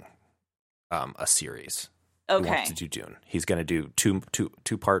doing a series. Okay. He wants to do Dune. He's going to do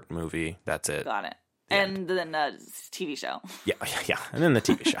two-part movie. That's it. Got it. And then a TV show. Yeah. And then the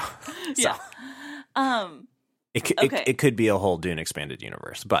TV show. Yeah. It could be a whole Dune expanded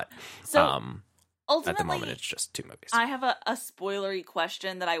universe, but ultimately, at the moment it's just 2 movies. I have a spoilery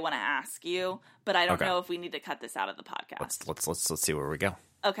question that I want to ask you, but I don't know if we need to cut this out of the podcast. Let's see where we go.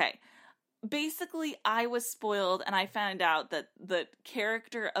 Okay. Basically, I was spoiled, and I found out that the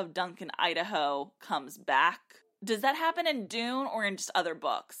character of Duncan Idaho comes back. Does that happen in Dune or in just other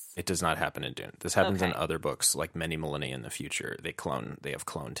books? It does not happen in Dune. This happens in other books, like many millennia in the future. They have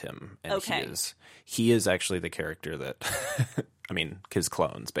cloned him, and he is actually the character that, I mean, his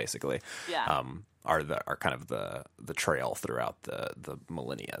clones basically, are kind of the trail throughout the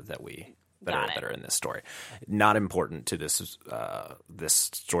millennia that are in this story. Not important to this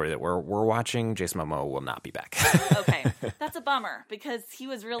story that we're watching. Jason Momoa will not be back. Okay, that's a bummer because he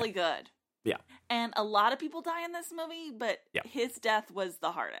was really good. Yeah. And a lot of people die in this movie, but his death was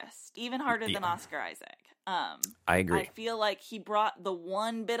the hardest. Even harder than Oscar Isaac. I agree. I feel like he brought the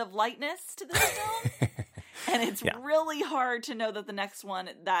one bit of lightness to the film. And it's really hard to know that the next one,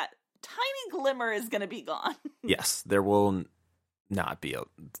 that tiny glimmer is going to be gone. Yes. There will not be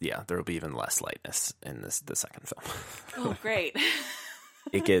there will be even less lightness in the second film. Oh, great.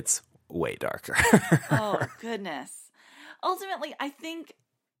 It gets way darker. Oh, goodness. Ultimately, I think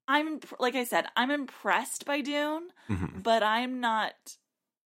like I said, I'm impressed by Dune, but I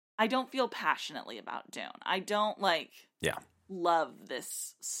don't feel passionately about Dune. I don't love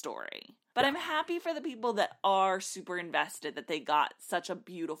this story. But I'm happy for the people that are super invested that they got such a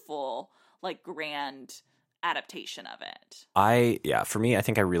beautiful, like, grand adaptation of it. For me, I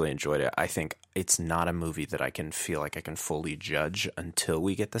think I really enjoyed it. I think it's not a movie that I can feel like I can fully judge until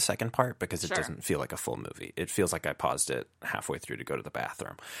we get the second part, because it doesn't feel like a full movie. It feels like I paused it halfway through to go to the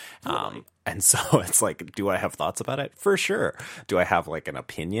bathroom. Totally. And so it's like, do I have thoughts about it? For sure. Do I have like an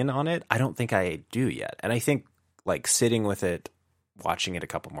opinion on it? I don't think I do yet. And I think like sitting with it, watching it a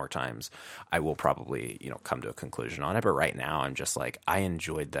couple more times, I will probably, come to a conclusion on it. But right now, I'm just like, I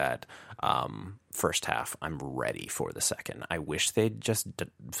enjoyed that first half. I'm ready for the second. I wish they'd just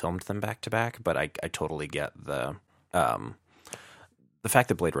filmed them back to back, but I totally get the fact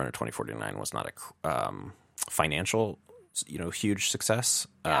that Blade Runner 2049 was not a financial, huge success.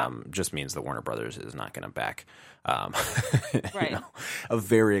 Just means that Warner Brothers is not going to back right. A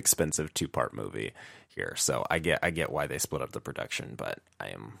very expensive 2-part movie here. So I get why they split up the production, but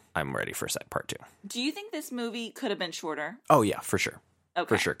I'm ready for part 2. Do you think this movie could have been shorter? Oh yeah, for sure. Okay.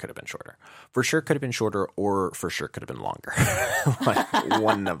 For sure could have been shorter. For sure could have been shorter, or for sure could have been longer.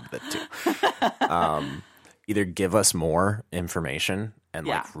 One of the two. Either give us more information and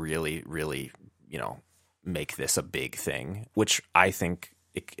like really, really, make this a big thing, which I think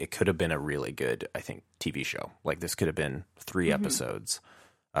it could have been a really good, TV show. Like this could have been 3 episodes,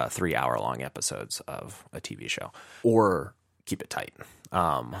 3-hour-long episodes of a TV show, or keep it tight.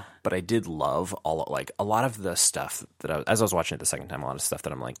 But I did love a lot of the stuff that as I was watching it the second time, a lot of stuff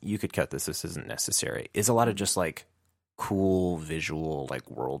that I'm like, you could cut this isn't necessary, is a lot of just like cool visual, like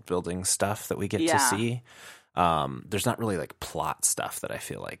world building stuff that we get to see. There's not really like plot stuff that I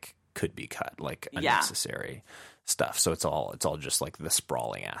feel like could be cut, like unnecessary stuff. So it's all just like the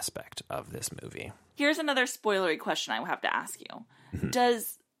sprawling aspect of this movie. Here's another spoilery question I will have to ask you.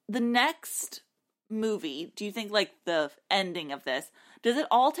 Does the next movie, do you think like the ending of this, does it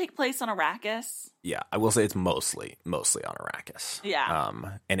all take place on Arrakis? Yeah, I will say it's mostly on Arrakis. Yeah.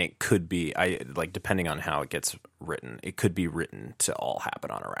 And it could be, depending on how it gets written, it could be written to all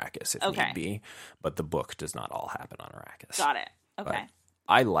happen on Arrakis if need be, but the book does not all happen on Arrakis. Got it. Okay. But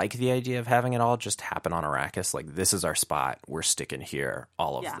I like the idea of having it all just happen on Arrakis. Like, this is our spot. We're sticking here.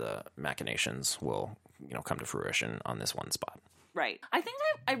 All of the machinations will, come to fruition on this one spot. Right. I think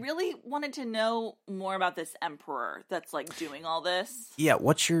I really wanted to know more about this emperor that's like doing all this. Yeah.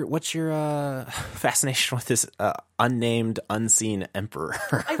 What's your fascination with this unnamed, unseen emperor?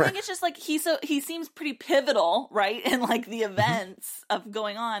 I think it's just like he seems pretty pivotal, right, in like the events of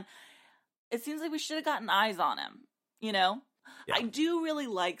going on. It seems like we should have gotten eyes on him. Yeah. I do really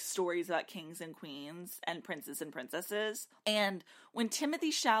like stories about kings and queens and princes and princesses. And when Timothée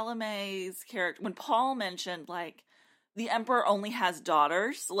Chalamet's character, when Paul mentioned like the emperor only has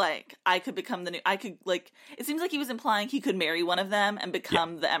daughters, like I could become it seems like he was implying he could marry one of them and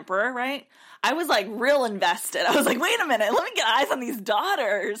become the emperor, right? I was like real invested. I was like, wait a minute, let me get eyes on these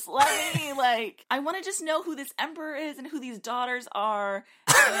daughters. Let me I want to just know who this emperor is and who these daughters are.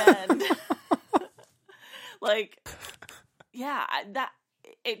 And that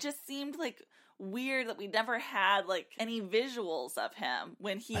it just seemed like weird that we never had like any visuals of him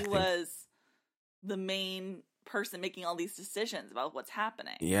when he was the main person making all these decisions about what's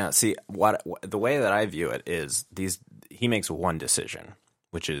happening. Yeah, see, the way that I view it is he makes one decision,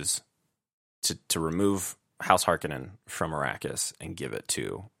 which is to remove House Harkonnen from Arrakis and give it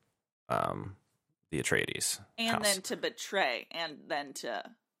to the Atreides and house. Then to betray and then to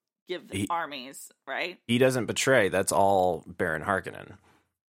give the armies, right? He doesn't betray. That's all Baron Harkonnen.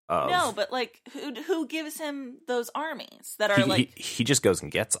 No, but like who gives him those armies that are he just goes and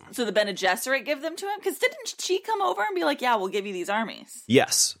gets them. So the Bene Gesserit give them to him? Because didn't she come over and be like, yeah, we'll give you these armies?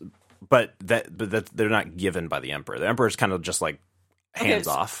 Yes, but they're not given by the Emperor. The Emperor's kind of just like hands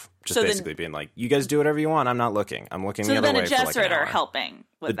off, just basically being like, you guys do whatever you want. I'm not looking. I'm looking the other way. So the Bene Gesserit are helping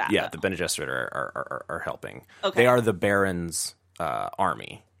with that. Yeah, the Bene Gesserit are helping. Okay. They are the Baron's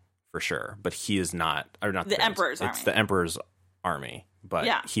army for sure, but he is not, or not the Emperor's army. It's the Emperor's army.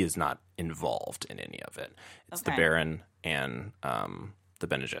 But he is not involved in any of it. It's the Baron and the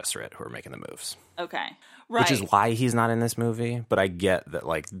Bene Gesserit who are making the moves. Okay, right. Which is why he's not in this movie. But I get that,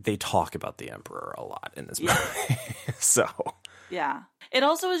 like, they talk about the Emperor a lot in this movie. So yeah, it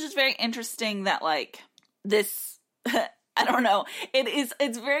also is just very interesting that like this. I don't know.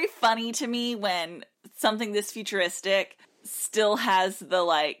 It's very funny to me when something this futuristic still has the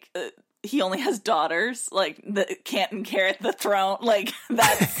like he only has daughters, like the can't inherit the throne, like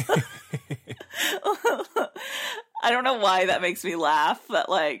that's I don't know why that makes me laugh, that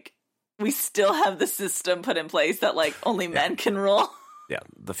like we still have the system put in place that like only men can rule. Yeah,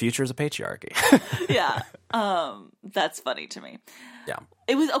 the future is a patriarchy. Yeah. That's funny to me. Yeah.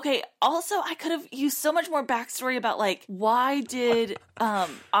 It was okay. Also, I could have used so much more backstory about like why did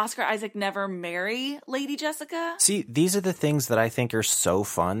Oscar Isaac never marry Lady Jessica? See, these are the things that I think are so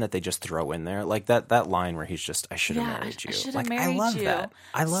fun that they just throw in there. Like that line where he's just, I should have married you. I should have like, married you. I love that.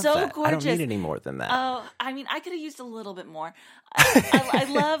 I love so that. Gorgeous. I don't need any more than that. Oh, I mean, I could have used a little bit more. I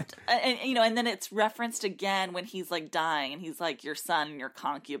loved, and you know, and then it's referenced again when he's like dying, and he's like, your son and your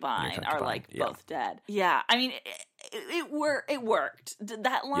concubine are like both dead. Yeah, I mean, it worked.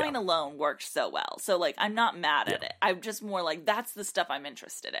 That line alone worked so well. So like, I'm not mad at it. I'm just more like, that's the stuff I'm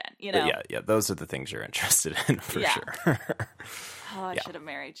interested in. You know? Yeah. Those are the things you're interested in for sure. Oh, I should have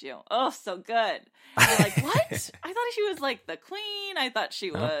married you. Oh, so good. And you're like, what? I thought she was like the queen. I thought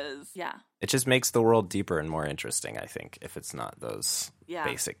she was, It just makes the world deeper and more interesting, I think, if it's not those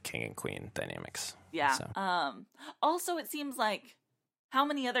basic king and queen dynamics. Yeah. So. Also, it seems like how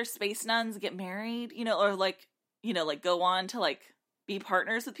many other space nuns get married, you know, or like, you know, like go on to like be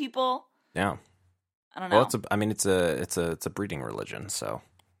partners with people. Yeah. I don't know. Well, it's a breeding religion, so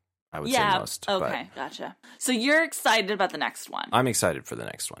I would say most. Okay, gotcha. So you're excited about the next one? I'm excited for the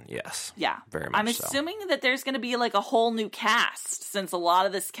next one. Yes. Yeah, very much. I'm assuming that there's going to be like a whole new cast since a lot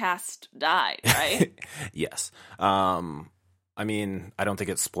of this cast died, right? Yes. I mean, I don't think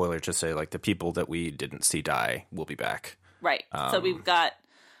it's spoiler to say like the people that we didn't see die will be back. Right. So we've got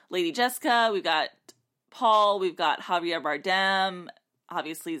Lady Jessica, we've got Paul, we've got Javier Bardem,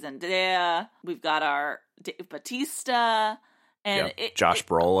 obviously Zendaya, we've got our Dave Bautista, and Josh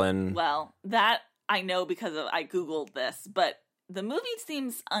Brolin. Well, that I know because I Googled this, but the movie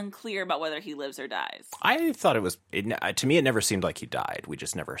seems unclear about whether he lives or dies. I thought it was, to me, it never seemed like he died. We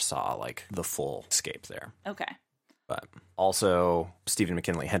just never saw like the full escape there. Okay. But also, Stephen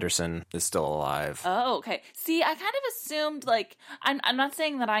McKinley Henderson is still alive. Oh, okay. See, I kind of assumed, like, I'm not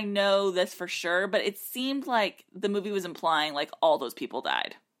saying that I know this for sure, but it seemed like the movie was implying, like, all those people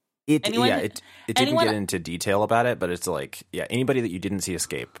died. It didn't get into detail about it, but it's like, anybody that you didn't see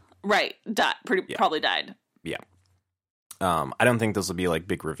escape. Right. Probably died. Yeah. I don't think those will be, like,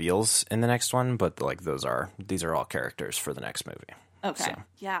 big reveals in the next one, but, like, these are all characters for the next movie. Okay. So.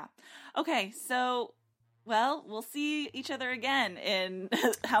 Yeah. Okay, so... Well, we'll see each other again in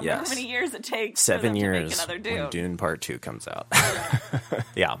how many years it takes 7 years to make another Dune. When Dune Part 2 comes out.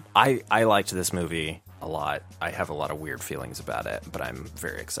 Yeah, I liked this movie a lot. I have a lot of weird feelings about it, but I'm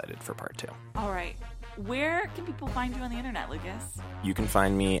very excited for Part 2. All right. Where can people find you on the internet, Lucas? You can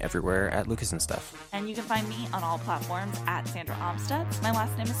find me everywhere at Lucas and Stuff. And you can find me on all platforms at Sandra Amstutz. My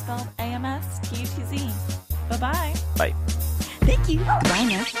last name is spelled AMSTUTZ. Bye-bye. Bye. Thank you. Goodbye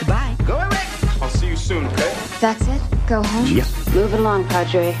now. Goodbye. Go away. I'll see you soon, okay? That's it? Go home? Yep. Move it along,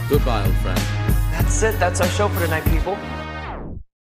 Padre. Goodbye, old friend. That's it. That's our show for tonight, people.